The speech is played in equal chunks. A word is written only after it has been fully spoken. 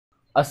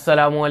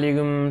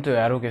अस्सलामुअलैकुम। तो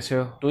यारो कैसे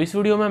हो? तो इस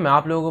वीडियो में मैं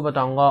आप लोगों को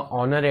बताऊंगा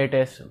honour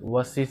 8s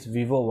versus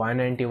Vivo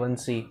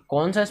Y91c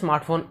कौन सा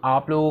स्मार्टफोन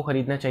आप लोगों को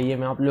खरीदना चाहिए।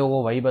 मैं आप लोगों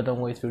को वही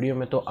बताऊंगा इस वीडियो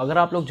में। तो अगर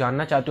आप लोग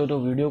जानना चाहते हो तो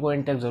वीडियो को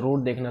एंड तक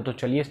ज़रूर देखना। तो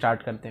चलिए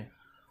स्टार्ट करते हैं।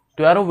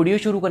 तो यारो वीडियो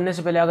शुरू करने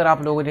से पहले अगर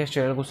आप लोगों ने इस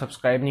चैनल को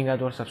सब्सक्राइब नहीं किया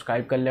तो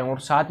सब्सक्राइब कर लें और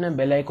साथ में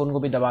बेल आइकन को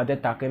भी दबा दें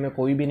ताकि मैं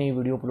कोई भी नई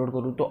वीडियो अपलोड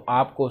करूँ तो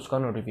आपको उसका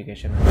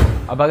नोटिफिकेशन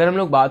आए। अब अगर हम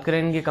लोग बात करें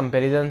इनके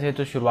कंपैरिजन से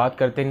तो शुरुआत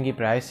करते हैं इनकी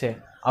प्राइस से।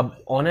 अब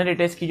ऑनर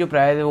 8s की जो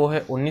प्राइस है वो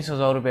है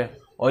 19,000 रुपये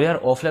और यार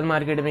ऑफलाइन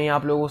मार्केट में ही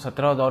आप लोगों को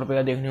 17,000 रुपये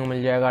का देखने को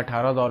मिल जाएगा,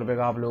 18,000 रुपये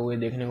का आप लोगों को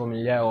देखने को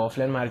मिल जाएगा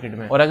ऑफलाइन मार्केट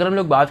में। और अगर हम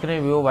लोग बात करें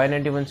Vivo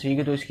Y91c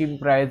की तो इसकी भी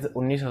प्राइस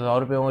 19,000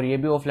 रुपये और ये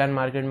भी ऑफलाइन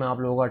मार्केट में आप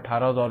लोगों को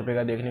 18,000 रुपये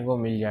का देखने को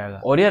मिल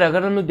जाएगा। और यार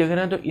अगर हम लोग देख रहे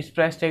हैं तो इस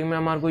प्राइस टैग में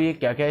हमारे को ये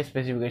क्या क्या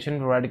स्पेसिफिकेशन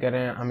प्रोवाइड कर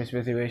रहे हैं, हम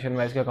स्पेसिफिकेशन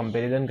वाइज का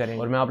कंपेरिजन करें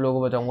और मैं आप लोगों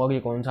को बताऊंगा कि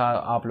कौन सा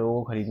आप लोगों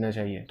को खरीदना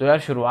चाहिए। तो यार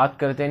शुरुआत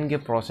करते हैं इनके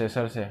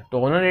प्रोसेसर से।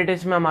 तो ऑनर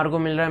 8s में हमारे को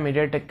मिल रहा है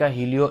मीडियाटेक का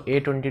Helio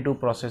A22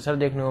 प्रोसेसर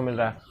देखने को मिल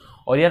रहा है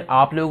और यार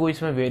आप लोगों को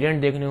इसमें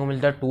वेरिएंट देखने को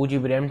मिलता है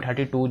 2GB रैम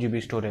 32GB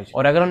स्टोरेज।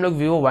 और अगर हम लोग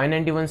Vivo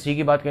Y91c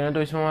की बात करें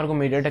तो इसमें हमारे को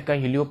मीडियाटेक का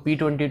Helio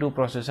P22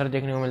 प्रोसेसर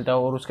देखने को मिलता है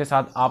और उसके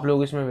साथ आप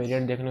लोग इसमें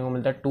वेरिएंट देखने को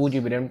मिलता है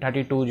 2GB रैम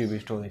 32GB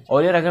स्टोरेज।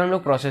 और यार अगर हम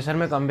लोग प्रोसेसर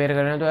में कंपेयर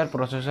करें तो यार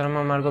प्रोसेसर में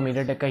हमारे को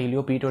मीडियाटेक का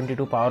Helio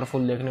P22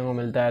 पावरफुल देखने को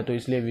मिलता है, तो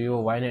इसलिए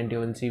Vivo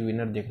Y91c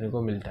विनर देखने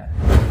को मिलता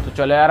है। तो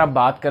चलो यार अब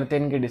बात करते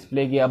हैं इनके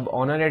डिस्प्ले की। अब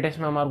ऑनर 8s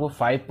में हमारे को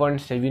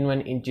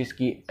 5.71 इंचेस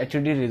की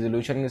HD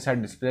रेजोल्यूशन के साथ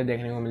डिस्प्ले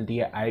देखने को मिलती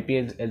है,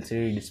 IPS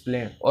LCD डिस्प्ले।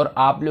 और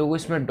आप लोगों को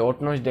इसमें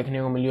डॉट नॉच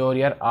देखने को मिली और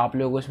यार आप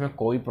लोगों को इसमें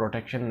कोई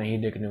प्रोटेक्शन नहीं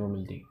देखने को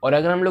मिलती। और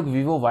अगर हम लोग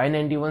Vivo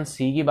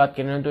Y91c की बात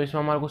करें तो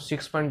इसमें हमारे को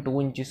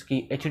 6.2 इंचेस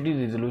की HD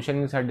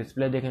रेजोल्यूशन के साथ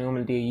डिस्प्ले देखने को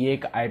मिलती है। ये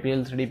एक IPS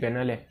LCD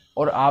पैनल है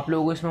और आप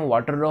लोगों को इसमें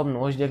वाटर ड्रॉप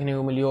नॉच देखने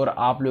को मिली और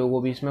आप लोगों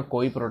को भी इसमें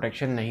कोई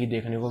प्रोटेक्शन नहीं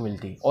देखने को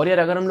मिलती। और यार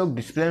अगर हम लोग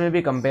डिस्प्ले में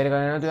भी कंपेयर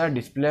करें तो यार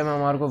डिस्प्ले में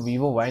हमारे को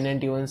Vivo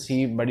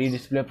Y91c बड़ी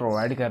डिस्प्ले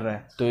प्रोवाइड कर रहा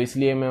है, तो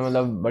इसलिए मैं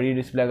मतलब बड़ी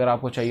डिस्प्ले अगर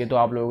आपको चाहिए तो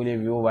आप लोगों के लिए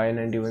Vivo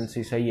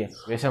Y91c सही है।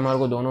 वैसे हमारे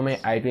को दोनों में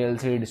IPS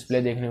LCD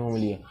डिस्प्ले देखने को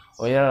मिली है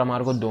और यार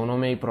हमारे को दोनों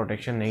में ही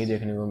प्रोटेक्शन नहीं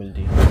देखने को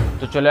मिलती।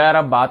 तो चलो यार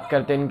अब बात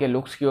करते हैं इनके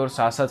लुक्स की और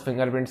साथ साथ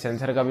फिंगरप्रिंट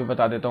सेंसर का भी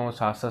बता देता हूँ,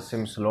 साथ साथ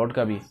सिम स्लॉट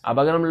का भी। अब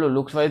अगर हम लोग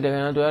लुक्स वाइज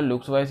देखें तो यार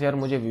लुक्स वाइज यार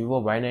मुझे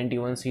Vivo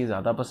Y91c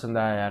ज़्यादा पसंद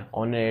आया यार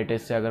ऑनर 8s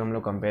से अगर हम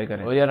लोग कंपेयर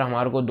करें। और यार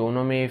हमारे को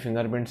दोनों में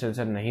फिंगरप्रिंट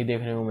सेंसर नहीं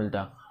देखने को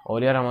मिलता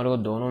और यार हमारे को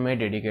दोनों में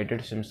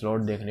डेडिकेटेड सिम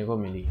स्लॉट देखने को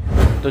मिली।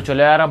 तो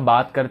चलो यार अब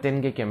बात करते हैं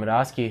इनके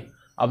कैमरास की।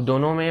 अब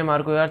दोनों में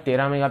हमारे को यार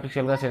 13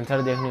 मेगापिक्सल का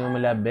सेंसर देखने को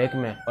मिला है बैक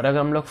में। और अगर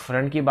हम लोग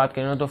फ्रंट की बात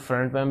करें तो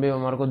फ्रंट में भी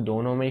हमारे को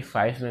दोनों में ही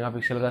 5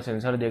 मेगापिक्सल का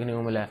सेंसर देखने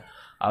को मिला है।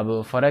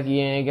 अब फ़र्क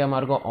ये है कि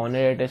हमारे को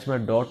ऑनर 8s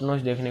में डॉट नॉच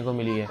देखने को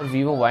मिली है और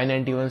Vivo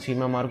Y91c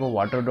में हमारे को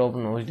वाटर ड्रॉप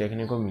नॉच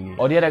देखने को मिली है।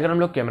 और यार अगर हम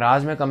लोग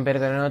कैमराज में कंपेयर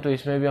करें ना तो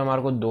इसमें भी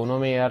हमारे को दोनों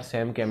में यार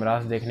सेम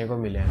कैमराज देखने को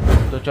मिले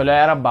हैं। तो चलो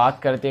यार अब बात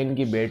करते हैं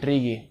इनकी बैटरी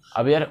की।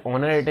 अब यार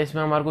ऑनर 8s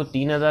में हमारे को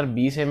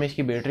 3020 mAh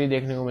की बैटरी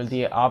देखने को मिलती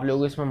है। आप लोगों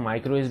को इसमें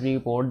माइक्रो USB की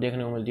पोर्ट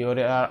देखने को मिलती है और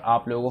यार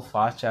आप लोगों को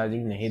फास्ट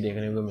चार्जिंग नहीं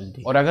देखने को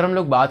मिलती। और अगर हम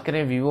लोग बात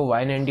करें Vivo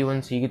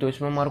Y91c की तो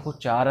इसमें हमारे को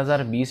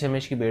 4020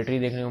 mAh की बैटरी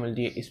देखने को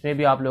मिलती है। इसमें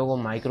भी आप लोगों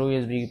को माइक्रो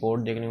USB की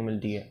पोर्ट देखने को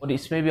मिलती है और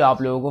इसमें भी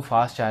आप लोगों को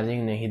फास्ट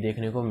चार्जिंग नहीं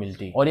देखने को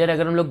मिलती। और यार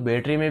अगर हम लोग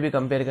बैटरी में भी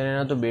कंपेयर करें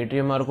ना तो बैटरी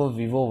हमारे को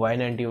Vivo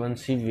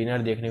Y91c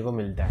विनर देखने को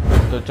मिलता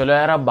है। तो चलो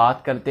यार अब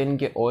बात करते हैं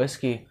इनके OS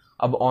की।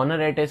 अब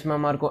ऑनर 8s में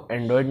हमारे को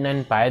Android 9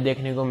 Pie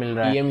देखने को मिल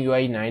रहा है,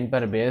 MUI 9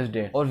 पर बेस्ड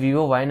है। और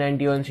Vivo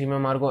Y91c में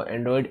हमारे को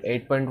Android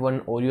 8.1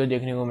 Oreo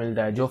देखने को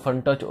मिलता है जो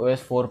FunTouch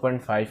OS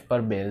 4.5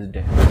 पर बेस्ड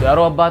है। तो यार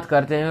अब बात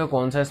करते हैं कि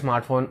कौन सा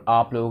स्मार्टफोन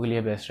आप लोगों के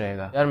लिए बेस्ट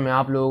रहेगा। यार मैं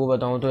आप लोगों को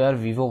बताऊं तो यार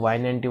Vivo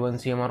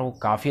Y91c हमारे को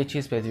काफ़ी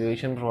अच्छी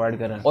स्पेसिफिकेशन प्रोवाइड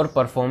कर रहा है और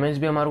परफॉर्मेंस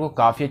भी हमारे को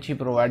काफ़ी अच्छी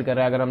प्रोवाइड कर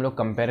रहा है अगर हम लोग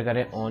कंपेयर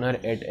करें ऑनर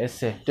 8s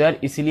से। तो यार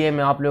इसीलिए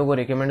मैं आप लोगों को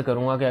रिकमेंड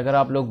करूँगा कि अगर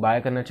आप लोग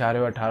बाय करना चाह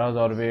रहे हो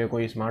 18,000 रुपये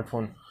कोई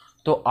स्मार्टफोन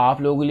तो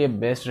आप लोगों के लिए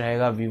बेस्ट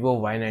रहेगा Vivo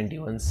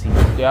Y91c।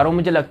 तो यारों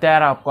मुझे लगता है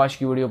यार आपको आज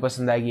की वीडियो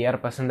पसंद आएगी। यार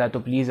पसंद आए तो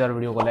प्लीज़ यार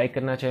वीडियो को लाइक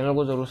करना, चैनल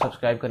को ज़रूर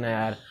सब्सक्राइब करना।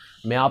 यार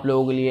मैं आप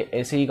लोगों के लिए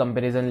ऐसे ही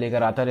कंपैरिजन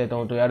लेकर आता रहता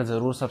हूँ तो यार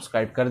ज़रूर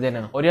सब्सक्राइब कर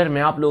देना। और यार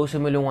मैं आप लोगों से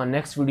मिलूंगा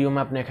नेक्स्ट वीडियो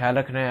में। अपने ख्याल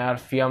रखना यार।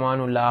 फ़ी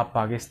अमानुल्लाह।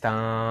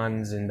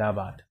 पाकिस्तान जिंदाबाद।